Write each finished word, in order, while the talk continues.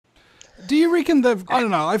Do you reckon they've... I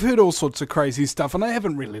don't know, I've heard all sorts of crazy stuff, and I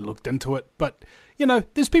haven't really looked into it, but, you know,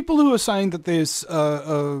 there's people who are saying that there's,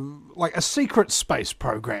 like, a secret space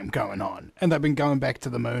program going on, and they've been going back to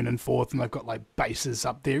the moon and forth, and they've got, like, bases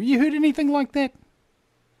up there. You heard anything like that?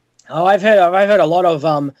 Oh, I've heard a lot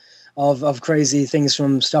of crazy things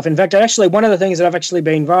from stuff. In fact, actually, one of the things that I've actually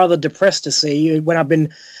been rather depressed to see when I've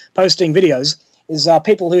been posting videos is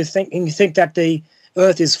people who think that the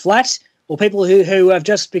Earth is flat, or people who have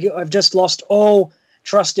just lost all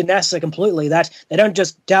trust in NASA completely. That they don't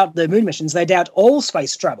just doubt the moon missions; they doubt all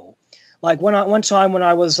space travel. Like one time when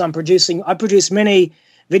I was I produced many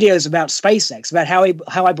videos about SpaceX, about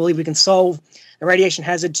how I believe we can solve the radiation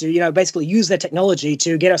hazard to, you know, basically use their technology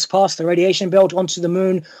to get us past the radiation belt onto the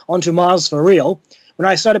moon, onto Mars for real. When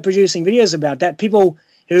I started producing videos about that, people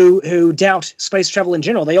who doubt space travel in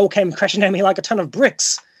general, they all came crashing at me like a ton of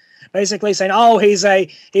bricks, basically saying, "Oh, he's a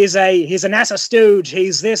NASA stooge.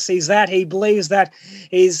 He's this, he's that. He believes that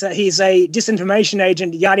he's a disinformation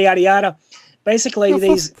agent. Yada yada yada." Basically,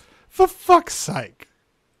 for fuck's sake.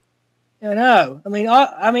 I know.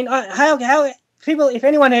 How people, if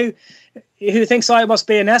anyone who thinks I must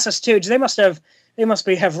be a NASA stooge, they must have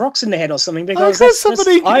rocks in their head or something, because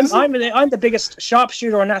I'm the biggest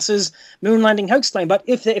sharpshooter on NASA's moon landing hoax claim. But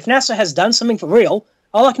if NASA has done something for real,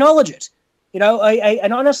 I'll acknowledge it. You know,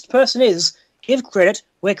 an honest person give credit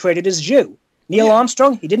where credit is due. Neil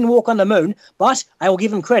Armstrong, he didn't walk on the moon, but I will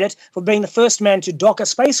give him credit for being the first man to dock a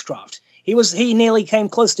spacecraft. He nearly came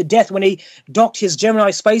close to death when he docked his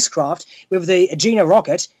Gemini spacecraft with the Agena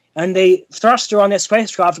rocket, and the thruster on their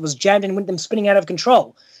spacecraft was jammed and went them spinning out of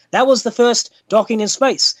control. That was the first docking in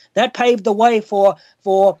space. That paved the way for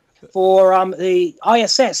the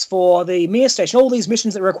ISS, for the Mir station, all these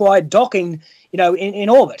missions that required docking, you know, in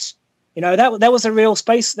orbit. You know, that was a real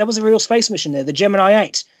space mission there, the Gemini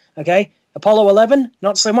 8. Okay, Apollo 11,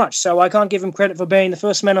 not so much. So I can't give him credit for being the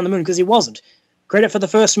first man on the moon, because he wasn't. Credit for the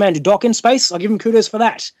first man to dock in space, I'll give him kudos for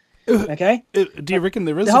that. Okay. Do you reckon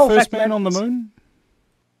there is a first man on the moon?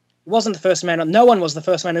 Wasn't the first man. No one was the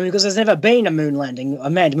first man on the moon, because there's never been a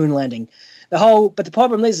manned moon landing. But the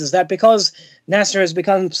problem is that because NASA has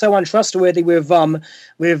become so untrustworthy with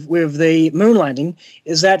the moon landing,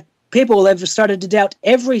 is that people have started to doubt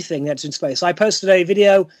everything that's in space. I posted a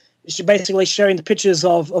video basically showing the pictures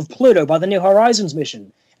of Pluto by the New Horizons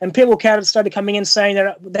mission, and people started coming in saying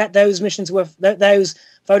that those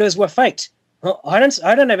photos were faked. Well, I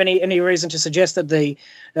don't have any reason to suggest that the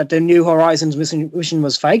New Horizons mission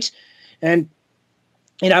was faked. And,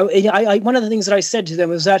 you know, one of the things that I said to them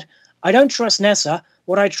was that I don't trust NASA.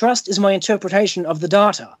 What I trust is my interpretation of the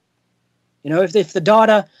data. You know, if the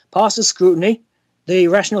data passes scrutiny, the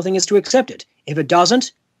rational thing is to accept it. If it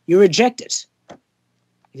doesn't, you reject it.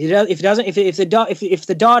 If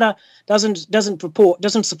the data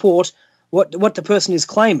doesn't support what the person is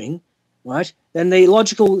claiming, right? Then the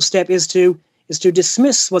logical step is to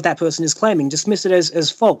dismiss what that person is claiming, dismiss it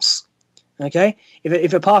as false. Okay?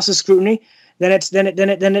 If it passes scrutiny, then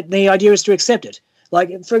the idea is to accept it.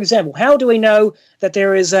 Like, for example, how do we know that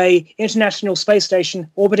there is a international space station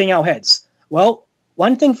orbiting our heads? Well,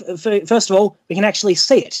 one thing, first of all, we can actually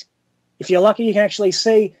see it. If you're lucky, you can actually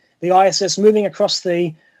see the ISS moving across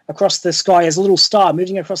the sky as a little star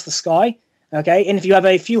moving across the sky. Okay, and if you have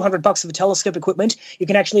a few $100 of telescope equipment, you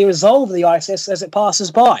can actually resolve the ISS as it passes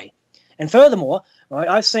by. And furthermore, right,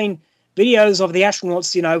 I've seen videos of the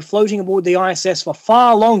astronauts, you know, floating aboard the ISS for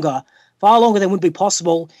far longer than would be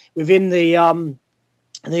possible within the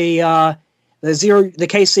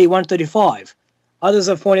KC-135. Others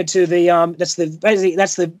have pointed to that's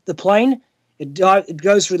the plane. It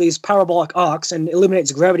goes through these parabolic arcs and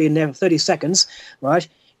eliminates gravity in there for 30 seconds, right?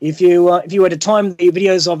 If you were to time the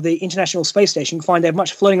videos of the International Space Station, you find they're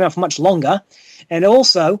floating around for much longer. And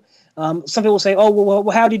also, some people say, "Oh, well,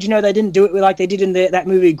 how did you know they didn't do it like they did in that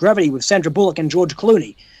movie Gravity with Sandra Bullock and George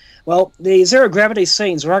Clooney?" Well, the zero gravity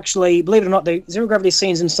scenes were actually, believe it or not, the zero gravity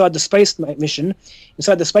scenes inside the space mission,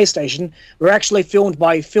 inside the space station, were actually filmed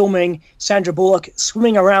by filming Sandra Bullock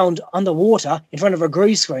swimming around underwater in front of a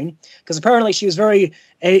green screen, because apparently she was very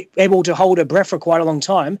able to hold her breath for quite a long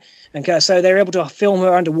time, and so they were able to film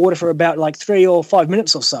her underwater for about like 3 or 5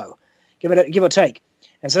 minutes or so, give or take.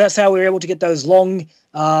 And so that's how we were able to get those long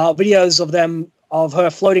videos of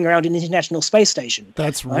her floating around in the International Space Station.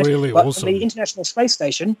 That's right? Really awesome. The International Space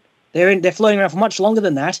Station, they're floating around for much longer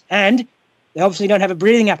than that, and they obviously don't have a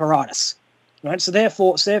breathing apparatus, right? So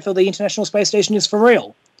therefore, the International Space Station is for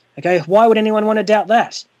real. Okay, why would anyone want to doubt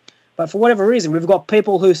that? But for whatever reason, we've got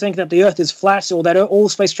people who think that the Earth is flat or that all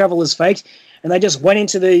space travel is faked, and they just went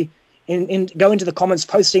into go into the comments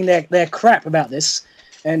posting their crap about this.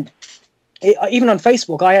 And even on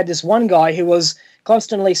Facebook, I had this one guy who was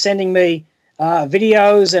constantly sending me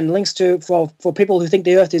videos and links for people who think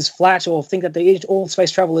the Earth is flat or think that all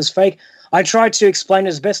space travel is fake. I tried to explain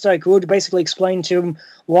as best I could, basically explain to him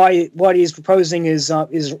why what he's proposing is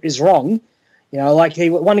wrong. You know, like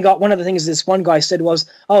one of the things this one guy said was,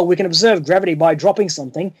 "Oh, we can observe gravity by dropping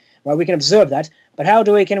something. Right? We can observe that, but how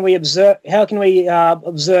can we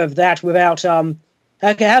observe that without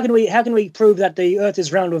how can we prove that the Earth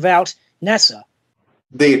is round without NASA?"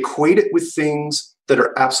 They equate it with things that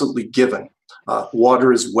are absolutely given.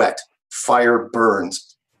 Water is wet, fire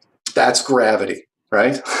burns. That's gravity,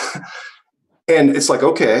 right? And it's like,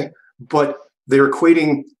 okay, but they're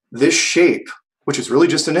equating this shape, which is really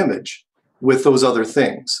just an image, with those other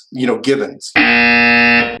things, you know, givens.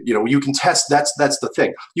 You know, you can test, that's the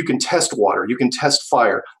thing. You can test water, you can test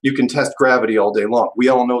fire, you can test gravity all day long. We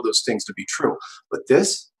all know those things to be true. But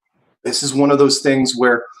this is one of those things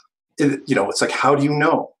where, you know, it's like, how do you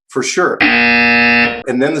know for sure?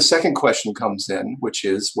 And then the second question comes in, which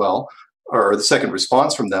is, well, or the second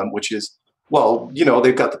response from them, which is, well, you know,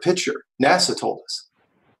 they've got the picture. NASA told us.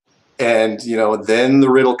 And, you know, then the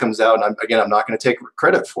riddle comes out. And I'm not going to take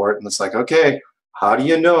credit for it. And it's like, okay, how do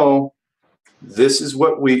you know this is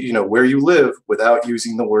what you know, where you live without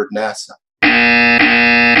using the word NASA?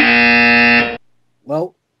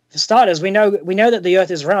 Well, for starters, we know that the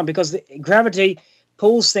Earth is round because gravity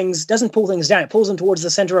doesn't pull things down. It pulls them towards the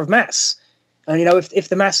center of mass. And, you know, if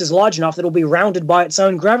the mass is large enough, it'll be rounded by its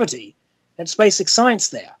own gravity. That's basic science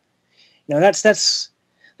there. You know, that's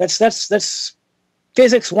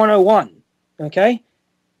physics 101, okay?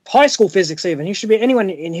 High school physics even. Anyone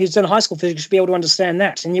who's done high school physics should be able to understand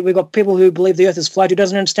that. And yet we've got people who believe the Earth is flat who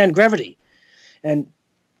doesn't understand gravity. And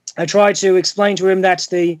I tried to explain to him that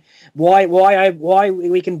why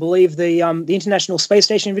we can believe the International Space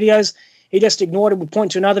Station videos. He just ignored it, would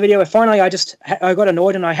point to another video. And finally, I got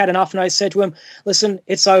annoyed and I had enough. And I said to him, listen,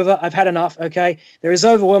 it's over. I've had enough, okay? There is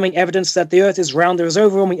overwhelming evidence that the Earth is round. There is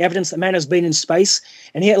overwhelming evidence that man has been in space.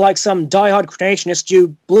 And yet, like some diehard creationist,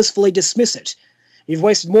 you blissfully dismiss it. You've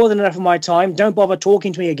wasted more than enough of my time. Don't bother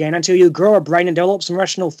talking to me again until you grow a brain and develop some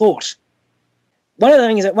rational thought. One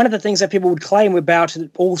of the things that people would claim about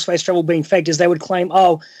all space travel being faked is they would claim,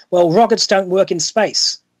 oh, well, rockets don't work in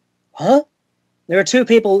space. Huh? There are two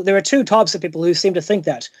types of people who seem to think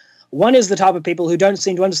that. One is the type of people who don't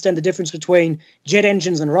seem to understand the difference between jet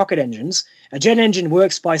engines and rocket engines. A jet engine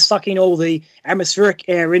works by sucking all the atmospheric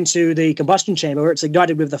air into the combustion chamber where it's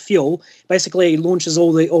ignited with the fuel. Basically, it launches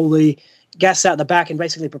all the gas out the back and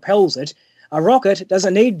basically propels it. A rocket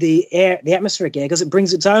doesn't need the atmospheric air because it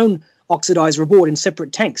brings its own oxidizer aboard in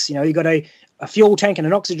separate tanks. You know, you've got a fuel tank and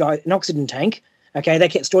an oxygen tank. Okay, they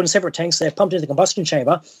get stored in separate tanks. They're pumped into the combustion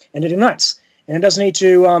chamber and it ignites. And it doesn't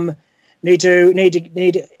need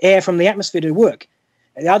air from the atmosphere to work.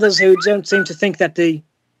 And the others who don't seem to think that you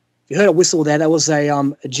heard a whistle there. That was a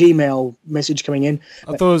Gmail message coming in.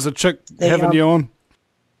 I thought it was a chick having you on.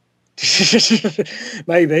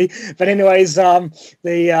 Maybe, but anyways, as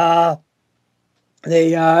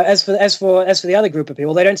for the other group of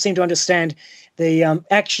people, they don't seem to understand the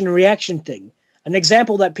action reaction thing. An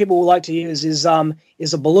example that people will like to use is a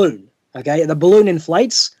balloon. Okay, the balloon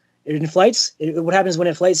inflates. It inflates. What happens when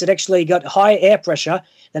it inflates? It actually got higher air pressure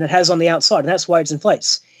than it has on the outside, and that's why it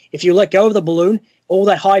inflates. If you let go of the balloon, all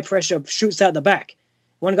that high pressure shoots out the back.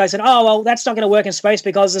 One guy said, "Oh, well, that's not going to work in space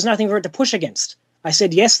because there's nothing for it to push against." I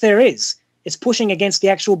said, "Yes, there is. It's pushing against the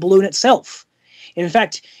actual balloon itself." In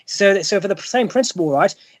fact, so for the same principle,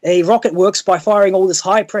 right? A rocket works by firing all this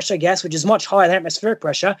high pressure gas, which is much higher than atmospheric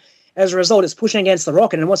pressure. As a result, it's pushing against the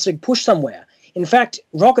rocket and wants to push somewhere. In fact,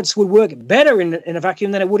 rockets would work better in a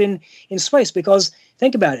vacuum than it would in space because,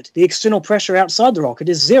 think about it, the external pressure outside the rocket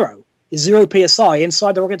is zero psi.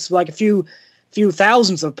 Inside the rocket's like a few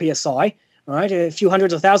thousands of psi, right? A few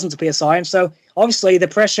hundreds of thousands of psi. And so, obviously, the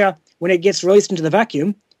pressure, when it gets released into the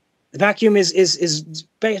vacuum is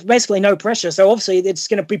basically no pressure. So, obviously, it's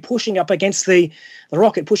going to be pushing up against the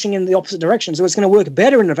rocket, pushing in the opposite direction. So, it's going to work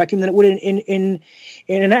better in a vacuum than it would in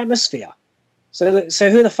an atmosphere. So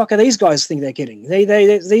who the fuck are these guys think they're kidding?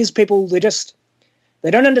 These people, they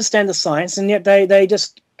don't understand the science, and yet they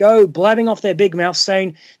just go blabbing off their big mouth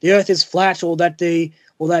saying the Earth is flat, or that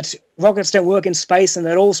rockets don't work in space, and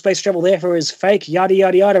that all space travel therefore is fake. Yada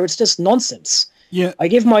yada yada. It's just nonsense. Yeah. I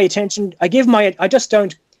just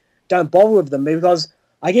don't bother with them because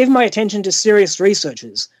I give my attention to serious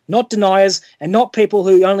researchers, not deniers, and not people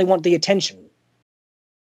who only want the attention.